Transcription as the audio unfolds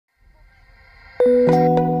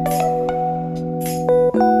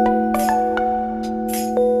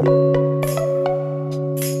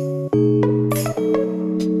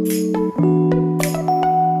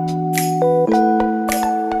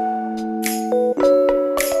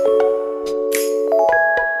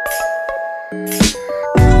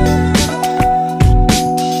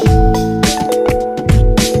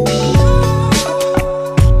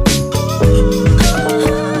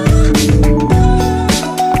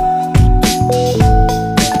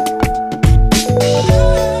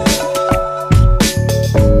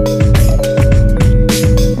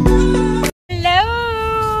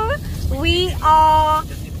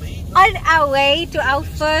On our way to our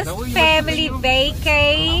first family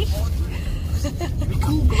vacay.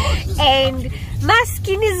 And my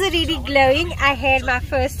skin is already glowing. I had my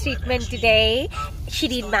first treatment today. She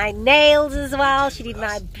did my nails as well. She did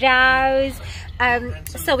my brows.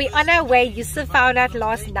 So we're on our way. Yusuf found out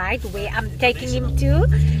last night where I'm taking him to.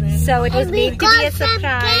 So it was meant to be a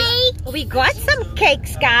surprise. We got some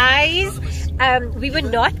cakes, guys. We were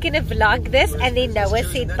not gonna vlog this, and then Noah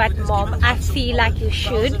said, but Mom, I feel like you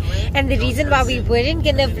should. And the reason why we weren't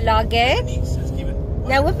gonna vlog it,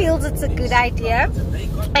 Noah feels it's a good idea,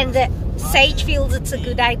 and the Sage feels it's a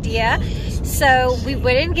good idea, so we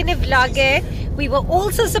weren't gonna vlog it. We were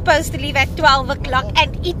also supposed to leave at 12 o'clock,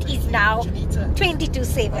 and it is now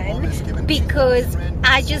 22:07, because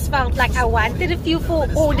I just felt like I wanted a few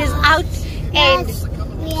orders out, and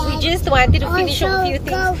we just wanted to finish off a few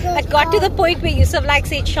things. It got to the point where Yusuf like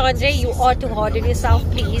said, Chandra, you are too hard on yourself,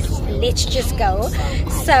 please, let's just go.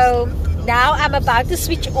 So now I'm about to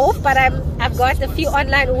switch off, but I've got a few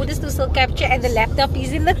online orders to still capture, and the laptop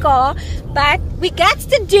is in the car, but we got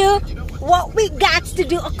to do what we got to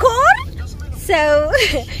do, okay? So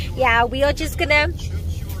yeah, we are just gonna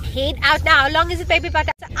head out now. How long is it, baby? About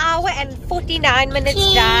an hour and 49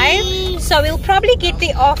 minutes drive, so we'll probably get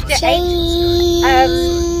there after 8.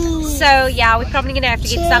 So yeah, we're probably gonna have to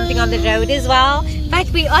get something on the road as well, but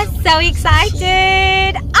we are so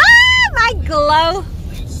excited. Ah, my glow.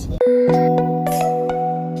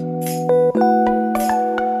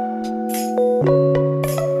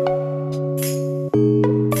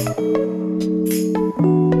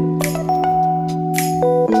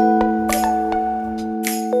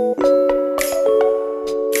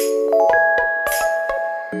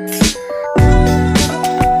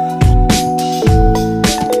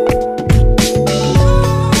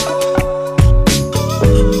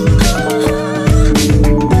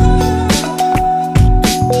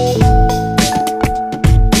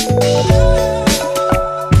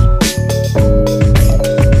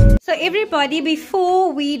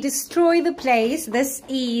 Before we destroy the place, this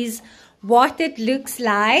is what it looks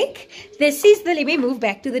like. This is the, let me move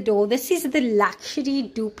back to the door. This is the luxury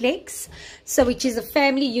duplex, so which is a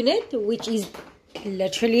family unit, which is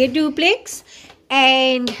literally a duplex.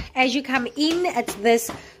 And as you come in, it's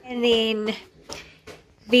this, and then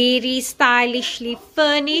very stylishly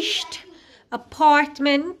furnished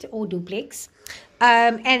apartment or duplex.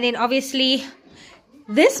 And then obviously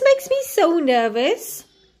this makes me so nervous.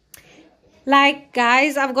 Like,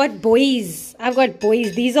 guys, I've got boys.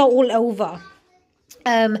 These are all over.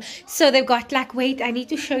 So they've got like, wait, I need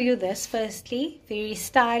to show you this firstly. Very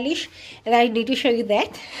stylish. And I need to show you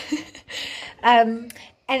that. And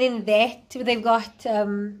in that, they've got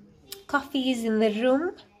coffees in the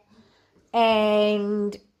room.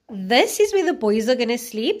 And this is where the boys are going to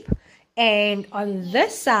sleep. And on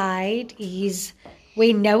this side is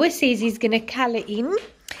where Noah says he's going to color in.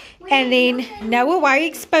 And then, Noah, why are you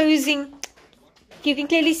exposing? You can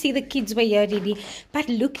clearly see the kids were here already. But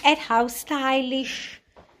look at how stylish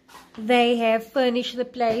they have furnished the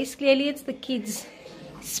place. Clearly it's the kids'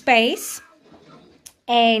 space.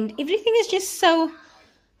 And everything is just so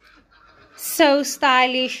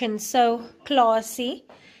stylish and so classy.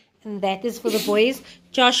 And that is for the boys.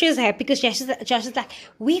 Josh is happy because Josh is like,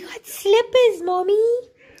 we got slippers, mommy.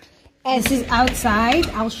 And this is outside.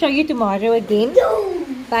 I'll show you tomorrow again.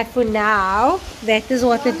 But for now, that is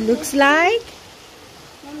what it looks like.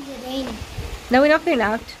 No, we're not going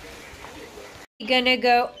out. We're gonna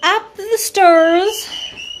go up the stairs.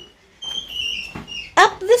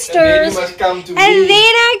 Up the stairs. And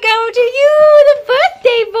then I go to you, the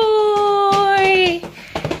birthday boy.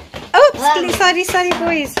 Oops, sorry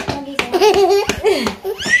boys.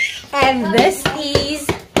 And this is,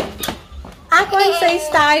 I can't say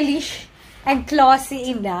stylish and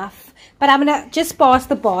classy enough, but I'm gonna just pass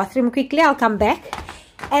the bathroom quickly. I'll come back.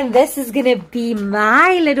 And this is gonna be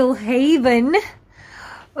my little haven.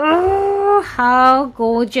 Oh, how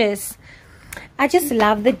gorgeous. I just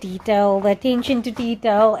love the detail, the attention to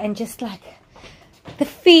detail, and just like the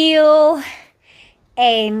feel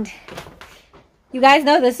And you guys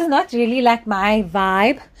know this is not really like my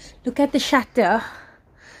vibe. Look at the shutter.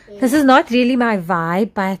 This is not really my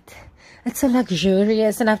vibe, but it's so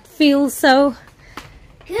luxurious and I feel so,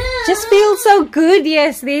 just feel so good.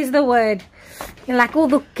 Yes, there's the word. And like all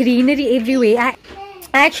the greenery everywhere.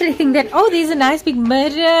 I actually think that, oh, there's a nice big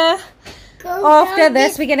mirror. After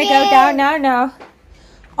this, we're going to go down now. No.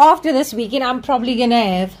 After this weekend, I'm probably going to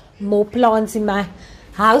have more plants in my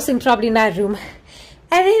house and probably in my room.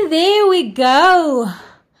 And then there we go.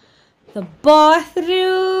 The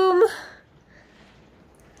bathroom.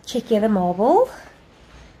 Check here the marble.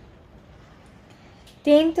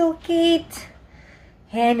 Dental kit.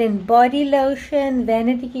 Hand and body lotion.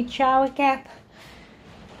 Vanity kit, shower cap.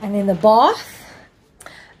 And then the bath.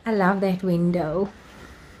 I love that window.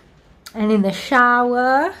 And in the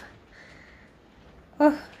shower.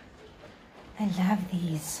 Oh, I love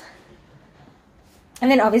these. And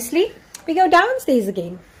then obviously we go downstairs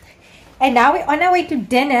again. And now we're on our way to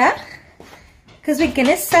dinner. Because we're going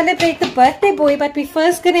to celebrate the birthday boy. But we're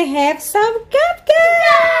first going to have some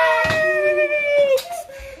cupcakes.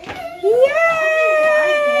 Yay!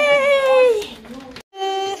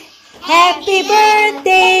 Happy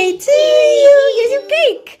birthday to you. Here's your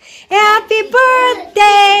cake. Happy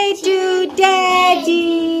birthday to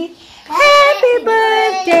Daddy. Happy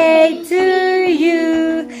birthday to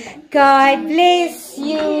you. God bless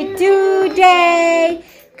you today.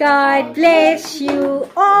 God bless you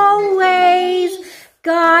always.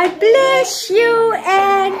 God bless you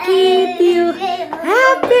and keep you.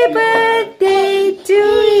 Happy birthday to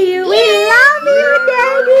you. We love you,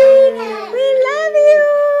 Daddy. We love you.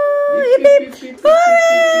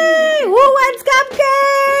 Hooray! Who wants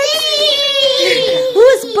cupcakes?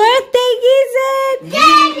 Whose birthday is it?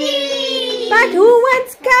 Daddy! But who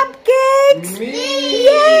wants cupcakes? Me!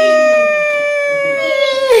 Yay!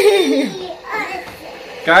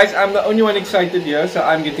 Guys, I'm the only one excited here, so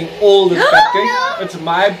I'm getting all the cupcakes. It's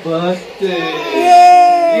my birthday!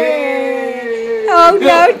 Yay! Yay! Oh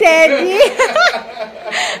no, Daddy!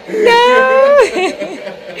 No!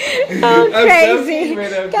 Oh, crazy!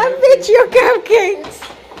 Come fetch your cupcakes!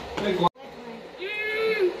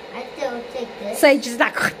 So he just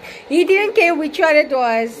like, he didn't care which one it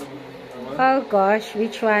was. Oh gosh,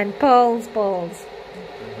 which one? Pearls.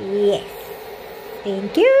 Yes.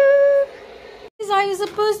 Thank you. This is how you're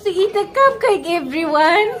supposed to eat a cupcake,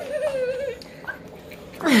 everyone.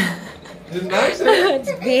 It's nice, eh?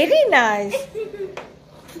 It's very nice.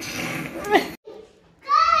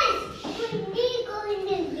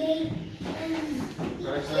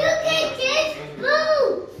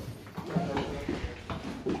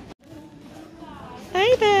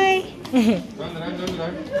 Bye bye. Don't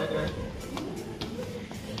drive.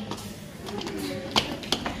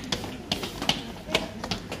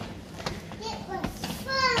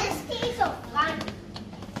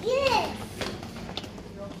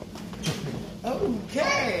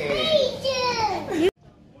 Okay.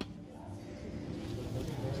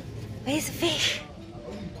 Where's the fish?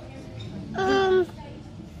 There!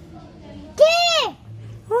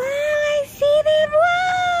 Wow, I see them.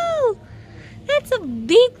 Wow! That's a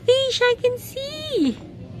big fish I can see.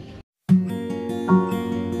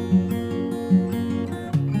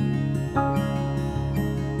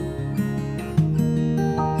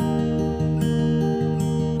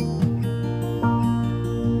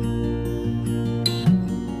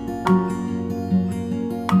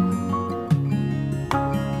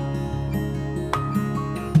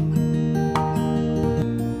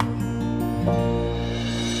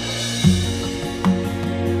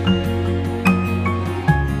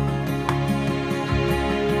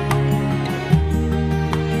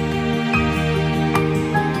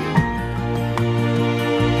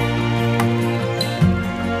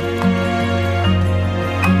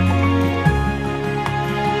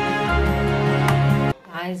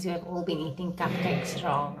 You have all been eating cupcakes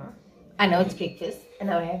wrong. I know it's breakfast and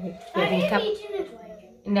I have it.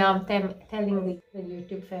 Now I'm telling the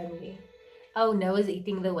YouTube family. Oh, Noah's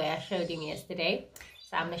eating the way I showed him yesterday.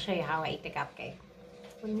 So I'm going to show you how I eat a cupcake.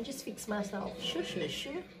 Let me just fix myself. Sure. It's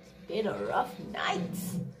been a rough night.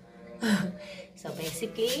 So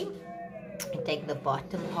basically, you take the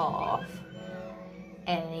bottom half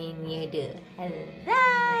and then you do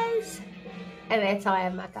this. And that's how I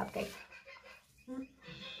have my cupcake.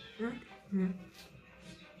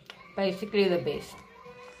 Basically the best.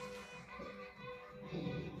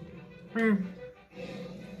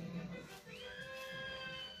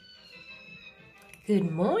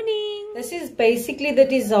 Good morning. This is basically the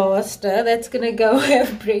disaster that's gonna go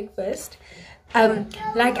have breakfast.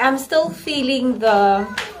 Like I'm still feeling the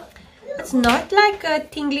It's not like a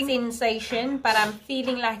tingling sensation, but I'm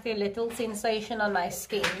feeling like a little sensation on my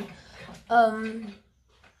skin.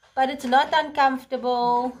 But it's not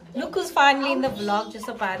uncomfortable. Look who's finally in the vlog, just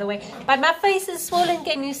so by the way. But my face is swollen,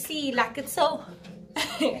 can you see? Like it's so...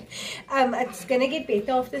 it's gonna get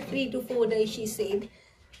better after 3 to 4 days, she said.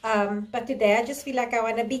 But today I just feel like I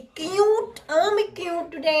wanna be cute. I wanna be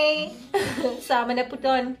cute today. So I'm gonna put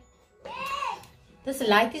on... This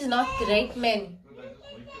light is not great, man.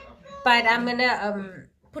 But I'm gonna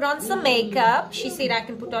put on some makeup. She said I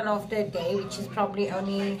can put on after a day, which is probably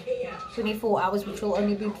only 24 hours, which will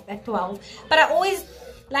only be at 12. But I always,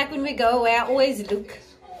 like when we go away, I always look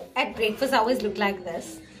at breakfast. I always look like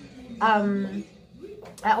this. I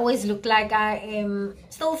always look like I am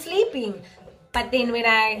still sleeping. But then when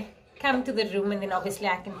I come to the room, and then obviously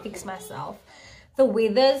I can fix myself. The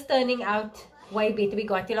weather's turning out way better. We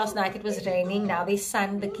got here last night, it was raining. Now there's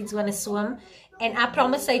sun, the kids want to swim. And I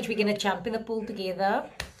promised Sage we're going to jump in the pool together.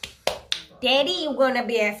 Daddy, you're going to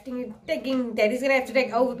be Daddy's going to have to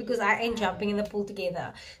take over because I ain't jumping in the pool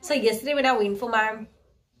together. So yesterday when I went for my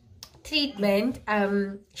treatment,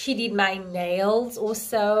 she did my nails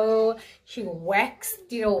also. She did a wax,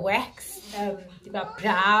 did my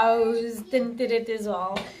brows, tinted it as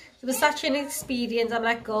well. It was such an experience. I'm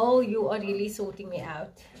like, girl, you are really sorting me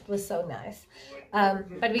out. It was so nice.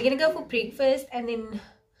 But we're going to go for breakfast, and then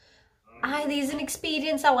there's an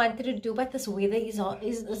experience I wanted to do, but this weather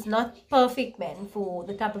is not perfect, man, for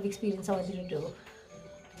the type of experience I wanted to do.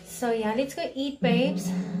 So yeah, let's go eat,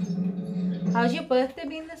 babes. How's your birthday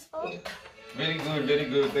been this far? Very good, very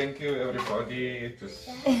good. Thank you, everybody. It was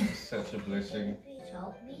such a blessing.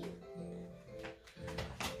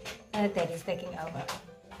 Daddy's taking over.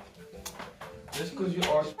 Just because you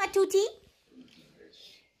asked. Patuti?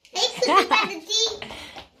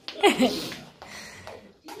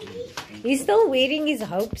 He's still wearing his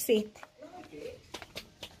hope set.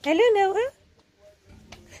 Hello, Noah.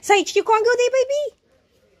 Sage, you can't go there, baby.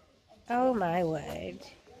 Oh my word.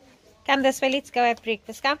 Come this way, let's go have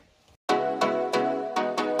breakfast, come.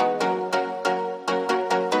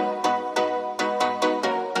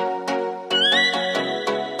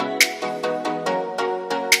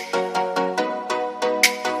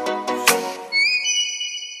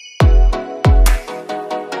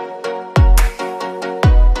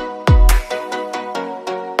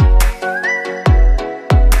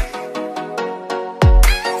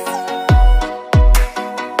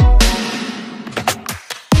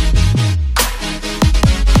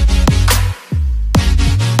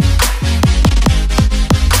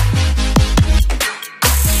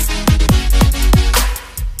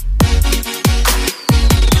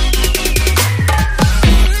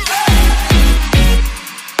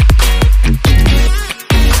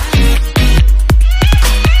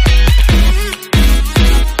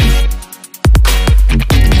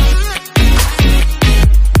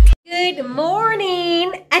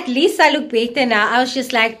 I look better now. I was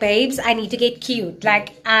just like, babes, I need to get cute.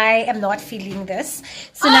 Like, I am not feeling this.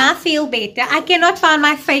 So now I feel better. I cannot find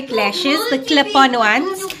my fake lashes, the clip-on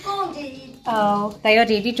ones. Oh, they are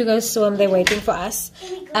ready to go swim. They're waiting for us.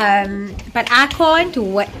 But I can't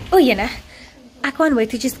wait. Oh, you know, I can't wait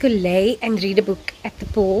to just go lay and read a book at the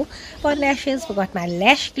pool. Got lashes, forgot my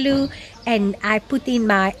lash glue, and I put in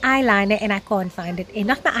my eyeliner and I can't find it. And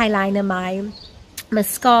not my eyeliner, my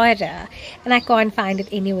mascara, and I can't find it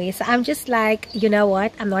anywhere. So I'm just like, you know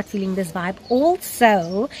what, I'm not feeling this vibe.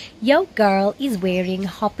 Also, your girl is wearing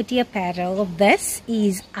Hoppity Apparel. This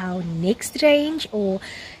is our next range, or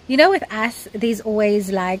you know, with us there's always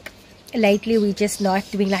like, lately we're just not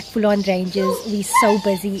doing like full-on ranges. We're so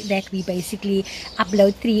busy that we basically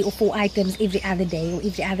upload 3 or 4 items every other day or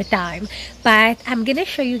every other time. But I'm gonna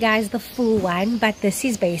show you guys the full one. But this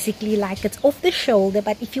is basically like, it's off the shoulder,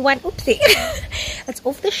 but if you want, oopsie, it's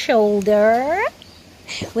off the shoulder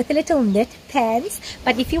with a little knit pants.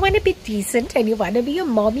 But if you want to be decent and you want to be a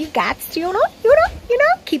mom, you got to, you know,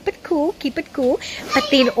 keep it cool. But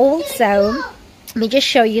then also, let me just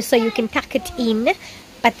show you so you can tuck it in.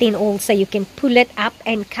 But then also you can pull it up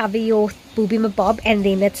and cover your boobie mabob, and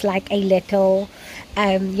then it's like a little,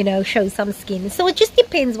 you know, show some skin. So it just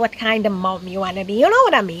depends what kind of mom you want to be, you know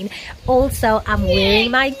what I mean. Also, I'm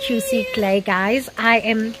wearing my juicy clay, guys.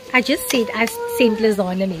 I just said, I sent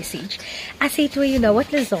Lizanne a message. I said to her, you know what,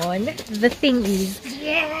 Lizanne, the thing is,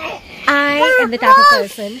 I am the type of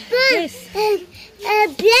person, yes.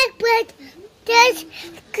 Blackbird, there's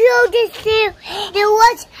clothes there. There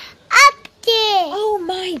was up there. Oh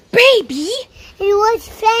my baby! It was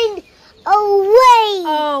flying away.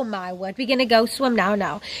 Oh my word, we're gonna go swim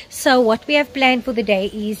now. So what we have planned for the day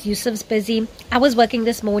is, Yusuf's busy. I was working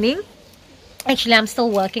this morning, Actually, I'm still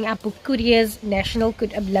working. I booked couriers,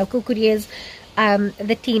 local couriers.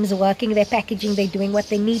 The team's working, they're packaging, they're doing what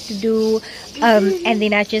they need to do. And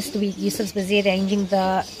then Yusuf's busy arranging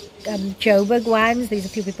the Joburg ones. There's a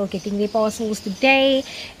few people getting their parcels today.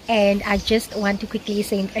 And I just want to quickly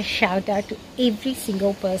send a shout out to every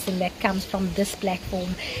single person that comes from this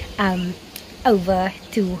platform over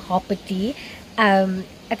to Hoppity.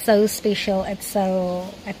 It's so special.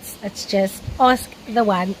 It's just ask the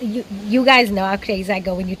one. You guys know how crazy I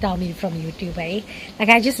go when you tell me from YouTube, eh? Like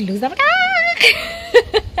I just lose. I'm like,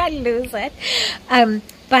 I lose it.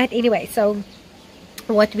 But anyway, so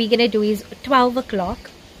what we're gonna do is 2 o'clock.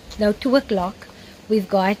 We've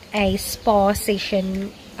got a spa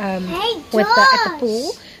session at the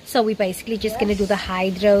pool. So we're basically just gonna do the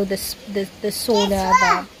hydro, the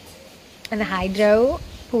sauna, and the hydro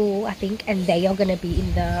pool, I think, and they are gonna be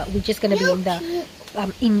in the. We're just gonna be in the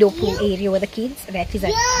indoor pool area with the kids. That is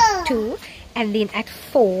at 2, and then at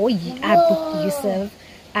 4, I booked Yusuf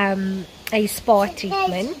a spa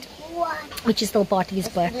treatment, which is still part of his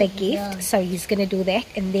birthday gift. So he's gonna do that,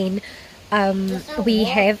 and then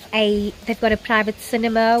they've got a private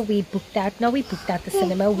cinema. We booked out the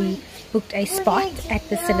cinema. We booked a spot at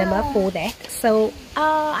the cinema for that. So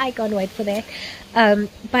I can't wait for that.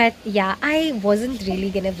 But yeah, I wasn't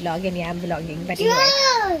really gonna vlog, and yeah, I'm vlogging. But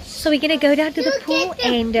anyway, so we're gonna go down to the pool,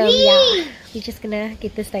 and yeah, we're just gonna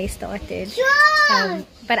get this day started.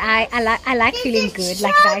 But I like feeling good.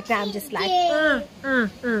 Like right now, I'm just like.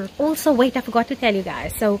 Also, wait, I forgot to tell you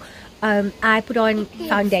guys. So I put on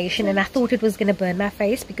foundation, and I thought it was gonna burn my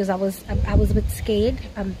face because I was a bit scared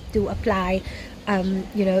to apply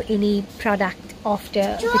any product after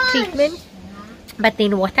the treatment. But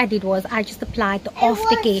then what I did was I just applied the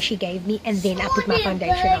aftercare she gave me, and then I put my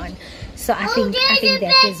foundation on. So I think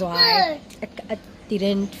that is why it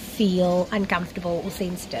didn't feel uncomfortable or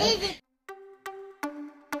sensitive.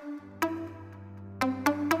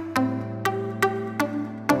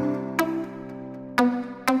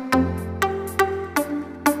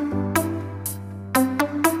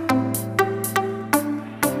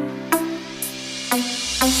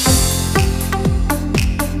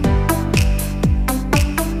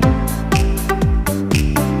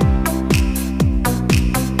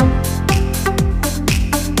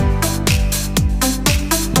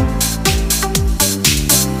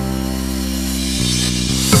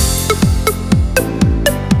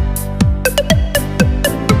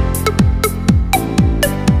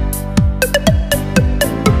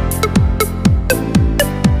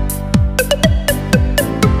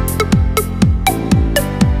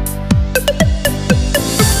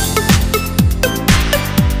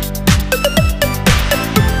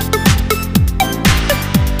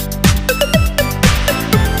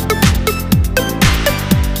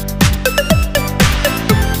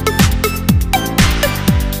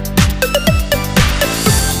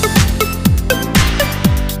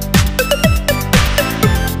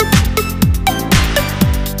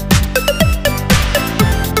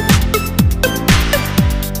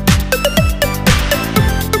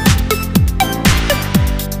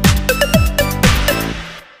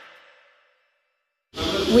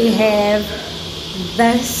 We have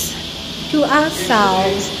this to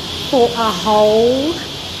ourselves for a whole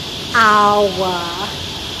hour.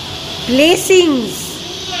 Blessings.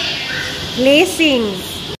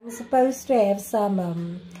 I'm supposed to have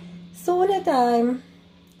some sauna time,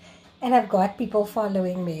 and I've got people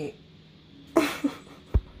following me.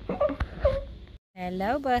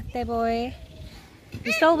 Hello, birthday boy.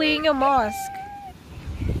 You're still wearing your mask.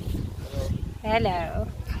 Hello.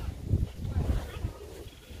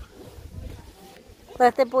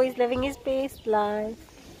 Birthday boy is living his best life.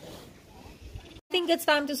 I think it's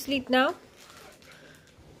time to sleep now.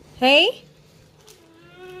 Hey?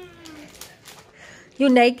 You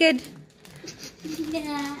naked?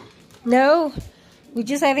 Yeah. No. We're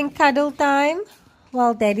just having cuddle time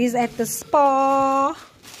while Daddy's at the spa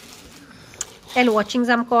and watching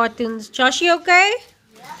some cartoons. Josh, you okay?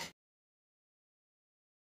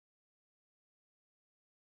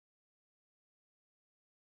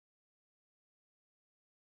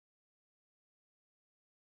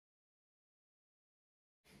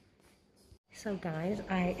 So guys,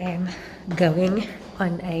 I'm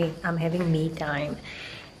having me time,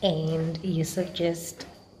 and Yusuf just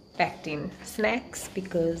packed in snacks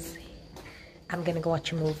because I'm gonna go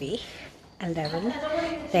watch a movie alone.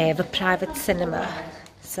 They have a private cinema,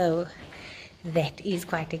 so that is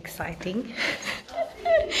quite exciting.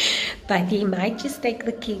 But he might just take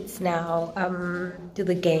the kids now to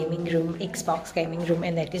the gaming room, Xbox gaming room,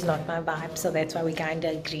 and that is not my vibe, so that's why we kind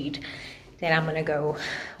of agreed then I'm gonna go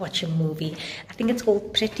watch a movie. I think it's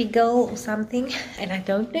called Pretty Girl or something, and I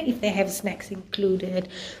don't know if they have snacks included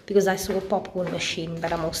because I saw a popcorn machine,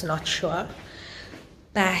 but I'm also not sure.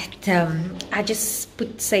 But I just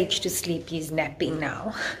put Sage to sleep. He's napping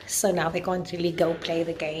now, so now they can't really go play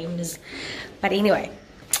the games. But anyway,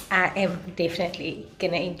 I am definitely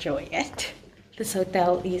gonna enjoy it. This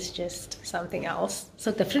hotel is just something else,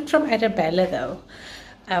 so different from Arabella though,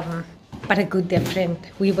 but a good different.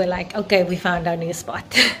 We were like, okay, we found our new spot.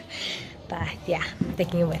 But yeah, I'm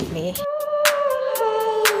taking it with me.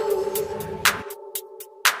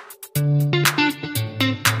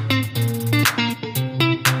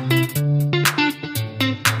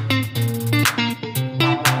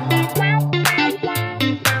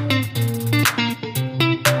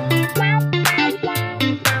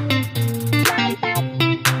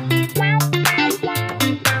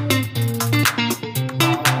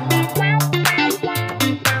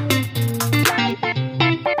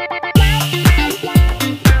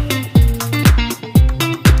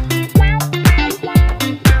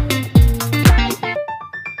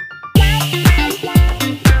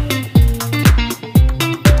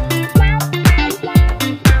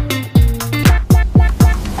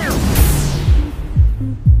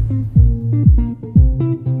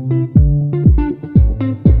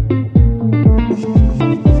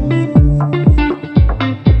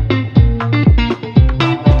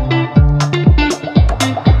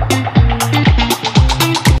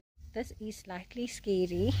 This is slightly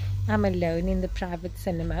scary. I'm alone in the private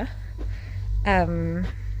cinema.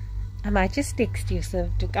 I might just text Yusuf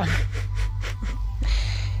to come.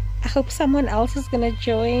 I hope someone else is gonna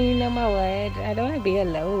join. Oh my word, I don't want to be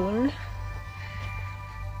alone.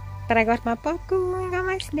 But I got my popcorn, I got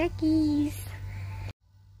my snackies.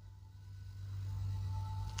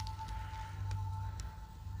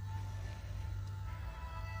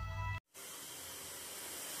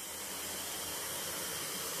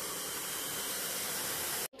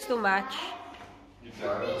 Too much.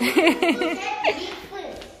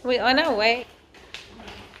 We're on our way.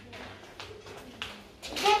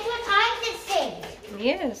 That's what I just said.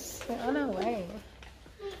 Yes, we're on our way.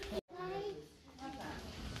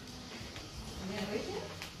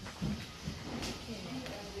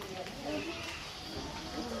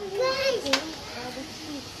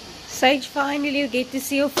 Sage, finally you get to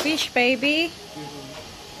see your fish, baby.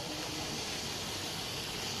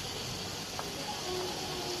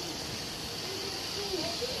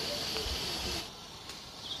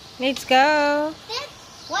 Let's go.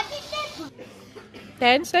 What is that?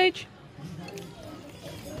 Dance, Sage.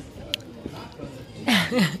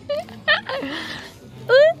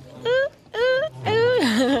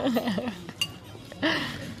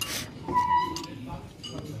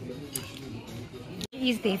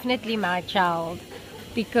 He's definitely my child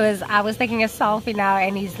because I was taking a selfie now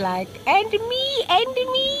and he's like, and me, and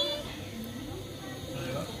me.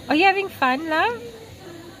 Are you having fun, love?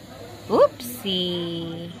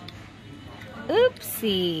 Oopsie.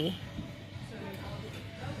 Oopsie.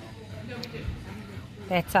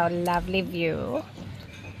 That's our lovely view.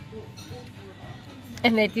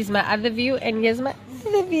 And that is my other view, and here's my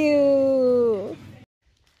other view.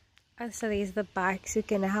 And so there's the bikes you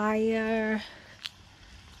can hire.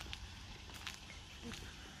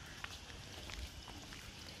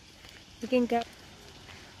 You can go.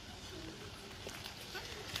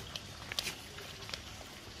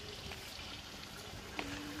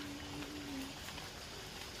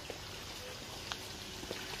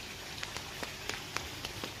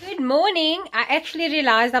 Good morning. I actually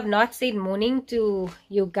realized I've not said morning to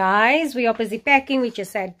you guys. We are busy packing. We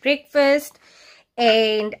just had breakfast.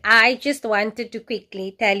 And I just wanted to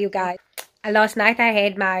quickly tell you guys. Last night I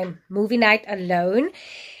had my movie night alone.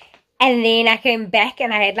 And then I came back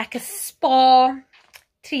and I had like a spa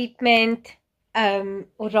treatment. Or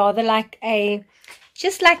rather like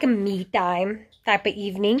just like a me time type of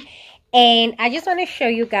evening. And I just want to show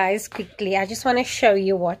you guys quickly. I just want to show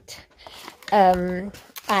you what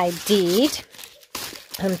I did.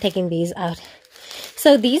 I'm taking these out.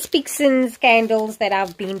 So these Pixins candles that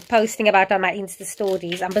I've been posting about on my Insta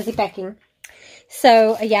stories. I'm busy packing.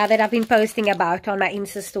 So yeah, that I've been posting about on my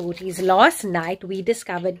Insta stories. Last night we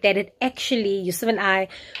discovered that it actually, Yusuf and I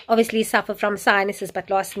obviously suffer from sinuses, but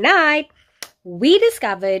last night we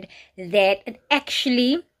discovered that it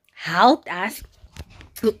actually helped us.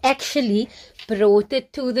 We actually brought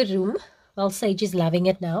it to the room. Well, Sage is loving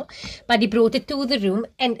it now. But he brought it to the room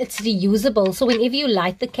and it's reusable. So whenever you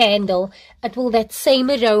light the candle, it will, that same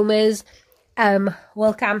aromas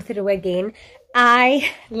will come through again. I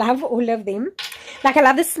love all of them. Like, I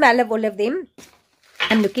love the smell of all of them.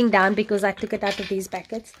 I'm looking down because I took it out of these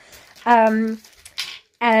packets. The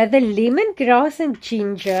lemongrass and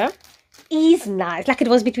ginger is nice. Like it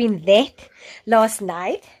was between that last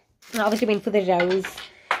night. I obviously went for the rose,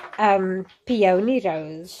 peony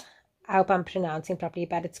rose. I hope I'm pronouncing properly,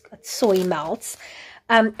 but it's soy melts.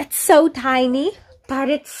 It's so tiny, but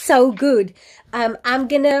it's so good. I'm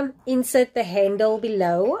gonna insert the handle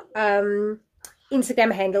below,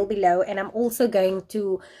 Instagram handle below, and I'm also going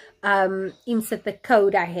to insert the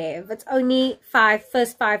code I have. It's only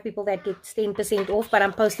first five people that get 10% off, but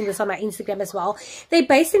I'm posting this on my Instagram as well. They're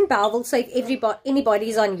based in Bellville, so if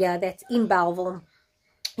anybody's on here that's in Bellville,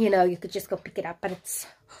 you know, you could just go pick it up. But it's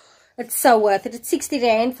so worth it. It's 60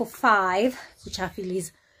 Rand for 5, which I feel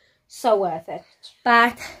is so worth it.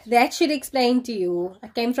 But that should explain to you. I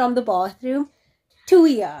came from the bathroom to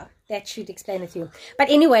here. That should explain it to you. But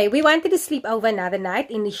anyway, we wanted to sleep over another night.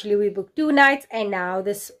 Initially, we booked 2 nights. And now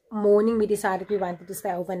this morning, we decided we wanted to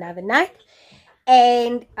stay over another night.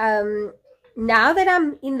 And now that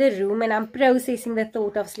I'm in the room and I'm processing the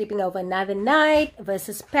thought of sleeping over another night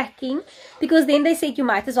versus packing. Because then they said you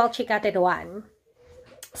might as well check out at 1.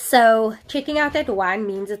 So checking out at 1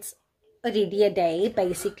 means it's already a day,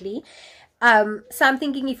 basically. So I'm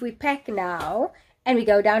thinking if we pack now and we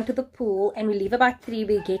go down to the pool and we leave about 3,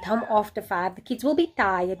 we get home after 5. The kids will be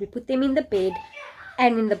tired. We put them in the bed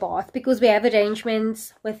and in the bath because we have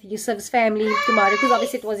arrangements with Yusuf's family tomorrow, because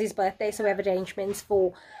obviously it was his birthday, so we have arrangements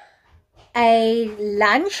for a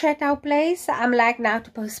lunch at our place. So I'm like now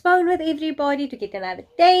to postpone with everybody to get another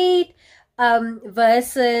date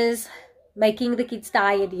versus making the kids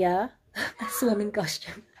tired here. A swimming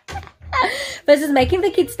costume. Versus making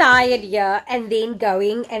the kids tired here and then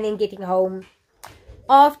going and then getting home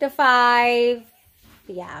after 5.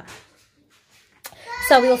 Yeah.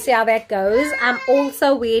 So we'll see how that goes. I'm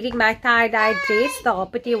also wearing my tie-dye dress, the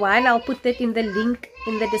Hoppity one. I'll put it in the link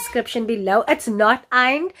in the description below. It's not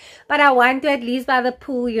ironed, but I want to at least by the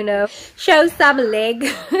pool, you know, show some leg.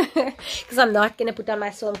 Because I'm not going to put on my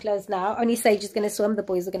swim clothes now. Only Sage is going to swim. The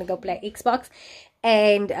boys are going to go play Xbox.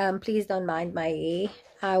 And please don't mind my hair.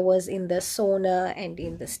 I was in the sauna and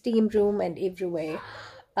in the steam room and everywhere.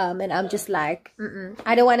 And I'm just like,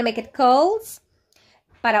 I don't want to make it curls,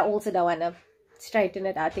 but I also don't want to straighten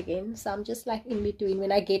it out again. So I'm just like in between.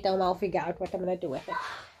 When I get home, I'll figure out what I'm going to do with it.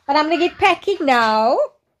 But I'm going to get packing now.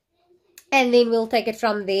 And then we'll take it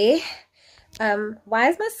from there. Why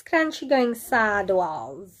is my scrunchie going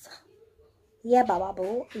sideways? Yeah, Baba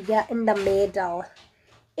Boo. Yeah, in the middle.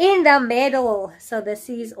 In the middle. So this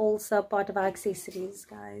is also part of our accessories,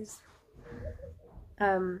 guys.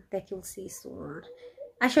 That you'll see soon.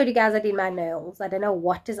 I showed you guys I did my nails. I don't know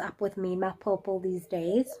what is up with me and my purple these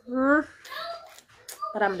days.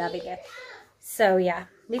 But I'm loving it. So yeah,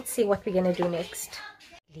 let's see what we're going to do next.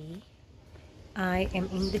 I am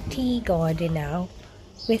in the tea garden now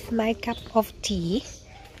with my cup of tea.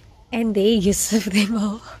 And there you see them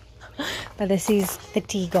all. But this is the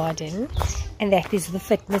tea garden. And that is the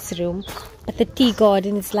fitness room. But the tea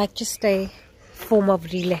garden is like just a form of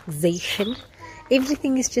relaxation.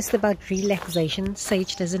 Everything is just about relaxation.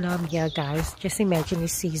 Sage doesn't know I'm here, guys. Just imagine he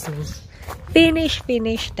sees me. Finish,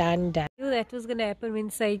 done. I knew that was gonna happen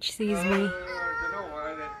when Sage sees me. I don't know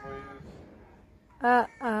why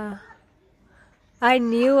that was. I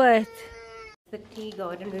knew it. The tea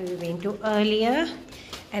garden we went to earlier.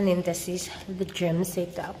 And then this is the gym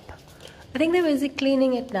setup. I think they're busy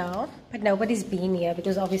cleaning it now. But nobody's been here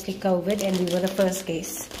because obviously COVID and we were the first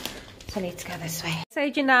guests. So let's go this way.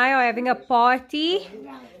 Sage and I are having a party.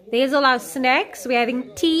 There's all our snacks. We're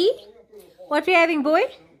having tea. What are we having, boy?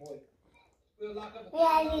 We're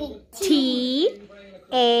having Tea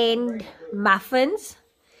and muffins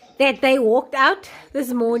that they walked out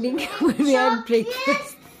this morning when we had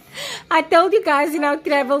breakfast. I told you guys in our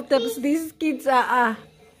travel tips, these kids are...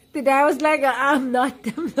 Today I was like, I'm not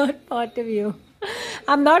part of you.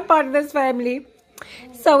 I'm not part of this family.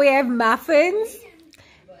 So we have muffins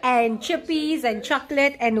and chippies and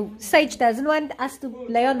chocolate, and Sage doesn't want us to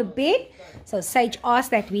lay on the bed, so Sage asked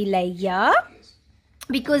that we lay here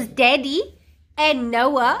because Daddy and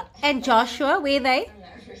Noah and Joshua, where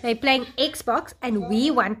they're playing Xbox, and we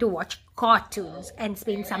want to watch cartoons and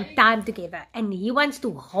spend some time together, and he wants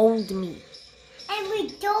to hold me. And we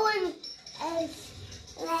don't have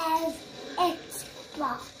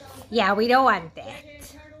Xbox. Yeah, we don't want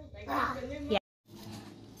that. Wow. Yeah.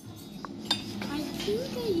 I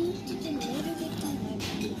think I used it a little bit on my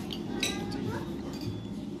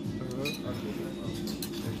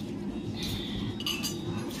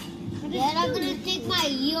Then I'm gonna take my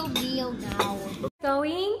meal now.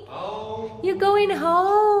 Going? You're going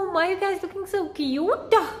home. Why are you guys looking so cute?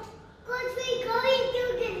 Because we're going to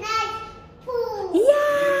the next pool.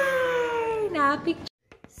 Yeah. picture.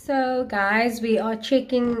 So guys, we are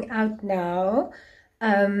checking out now.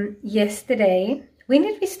 Yesterday, when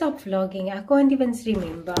did we stop vlogging? I can't even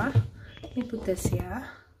remember. Let me put this here.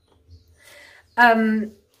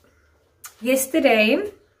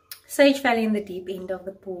 Yesterday, Sage fell in the deep end of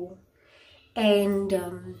the pool, and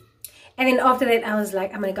then after that I was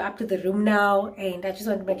like, I'm gonna go up to the room now, and I just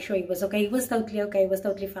wanted to make sure he was okay. He was totally okay, he was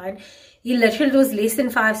totally fine. He literally, it was less than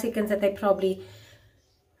 5 seconds that they probably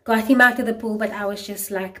got him out of the pool, but I was just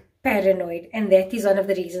like paranoid, and that is one of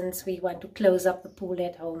the reasons we want to close up the pool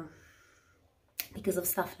at home, because of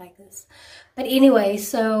stuff like this. But anyway,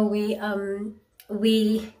 so we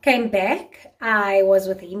came back. I was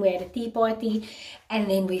with him, we had a tea party, and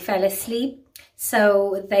then we fell asleep.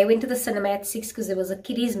 So they went to the cinema at 6 because there was a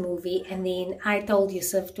kiddies movie, and then I told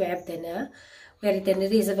Yusuf to have dinner. We had a dinner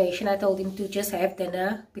reservation. I told him to just have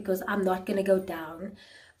dinner because I'm not going to go down.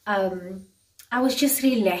 I was just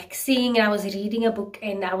relaxing. I was reading a book,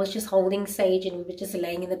 and I was just holding Sage, and we were just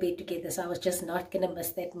laying in the bed together. So I was just not going to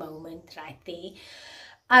miss that moment right there.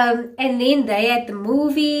 And then they had the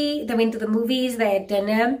movie. They went to the movies. They had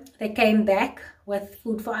dinner. They came back with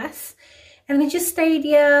food for us. And we just stayed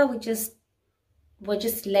here. We just were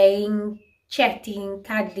just laying, chatting,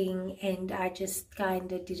 cuddling. And I just kind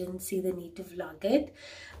of didn't see the need to vlog it.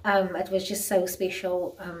 It was just so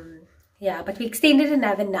special. Yeah, but we extended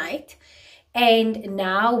another night. And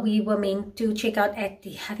now we were meant to check out at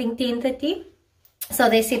I think 10:30. So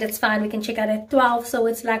they said it's fine, we can check out at 12. So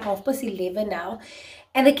it's like 11:30 now.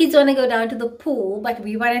 And the kids want to go down to the pool, but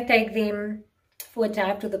we want to take them for a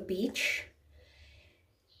drive to the beach.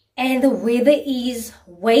 And the weather is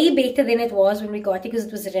way better than it was when we got here because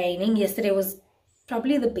it was raining. Yesterday was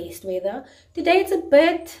probably the best weather. Today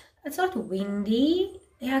it's not windy.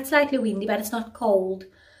 Yeah, it's slightly windy, but it's not cold.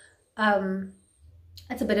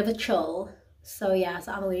 It's a bit of a chill. So yeah,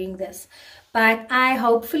 so I'm wearing this. But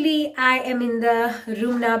hopefully I am in the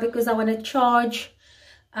room now because I want to charge.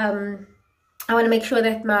 I want to make sure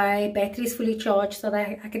that my battery is fully charged so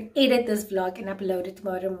that I can edit this vlog and upload it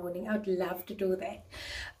tomorrow morning. I would love to do that.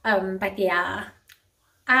 But yeah,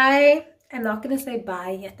 I am not going to say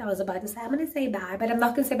bye yet. I was about to say I'm going to say bye, but I'm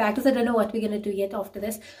not going to say bye because I don't know what we're going to do yet after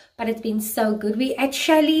this. But it's been so good. We at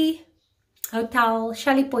Shelley Point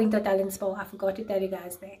Hotel in Spa. I forgot to tell you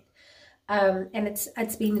guys that. And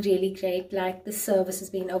it's been really great. Like, the service has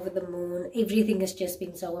been over the moon. Everything has just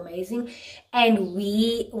been so amazing. And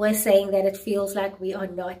we were saying that it feels like we are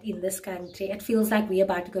not in this country. It feels like we're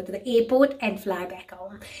about to go to the airport and fly back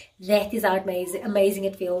home. That is how amazing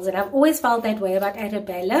it feels. And I've always felt that way about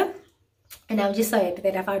Arabella. And I'm just so happy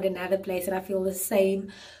that I found another place and I feel the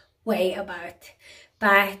same way about.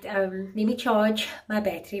 But let me charge my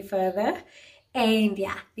battery further. And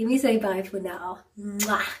yeah, let me say bye for now.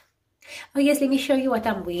 Mwah. Oh yes, let me show you what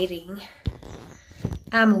I'm wearing.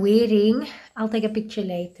 I'll take a picture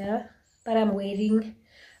later, but I'm wearing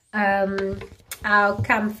our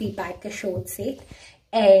comfy biker short set.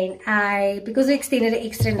 And because we extended an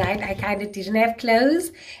extra night, I kind of didn't have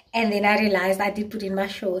clothes. And then I realized I did put in my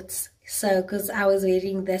shorts. So, because I was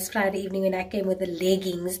wearing this Friday evening when I came with the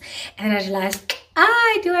leggings. And I realized,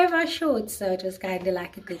 I do have my shorts. So it was kind of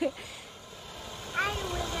like a good...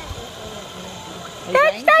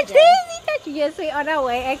 Touch, Daisy, touch. Yes, we're on our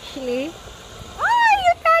way actually. Oh,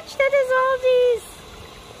 you touched it as well,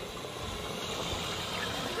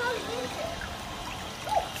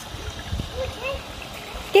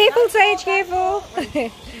 Careful, Sage, careful.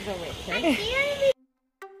 I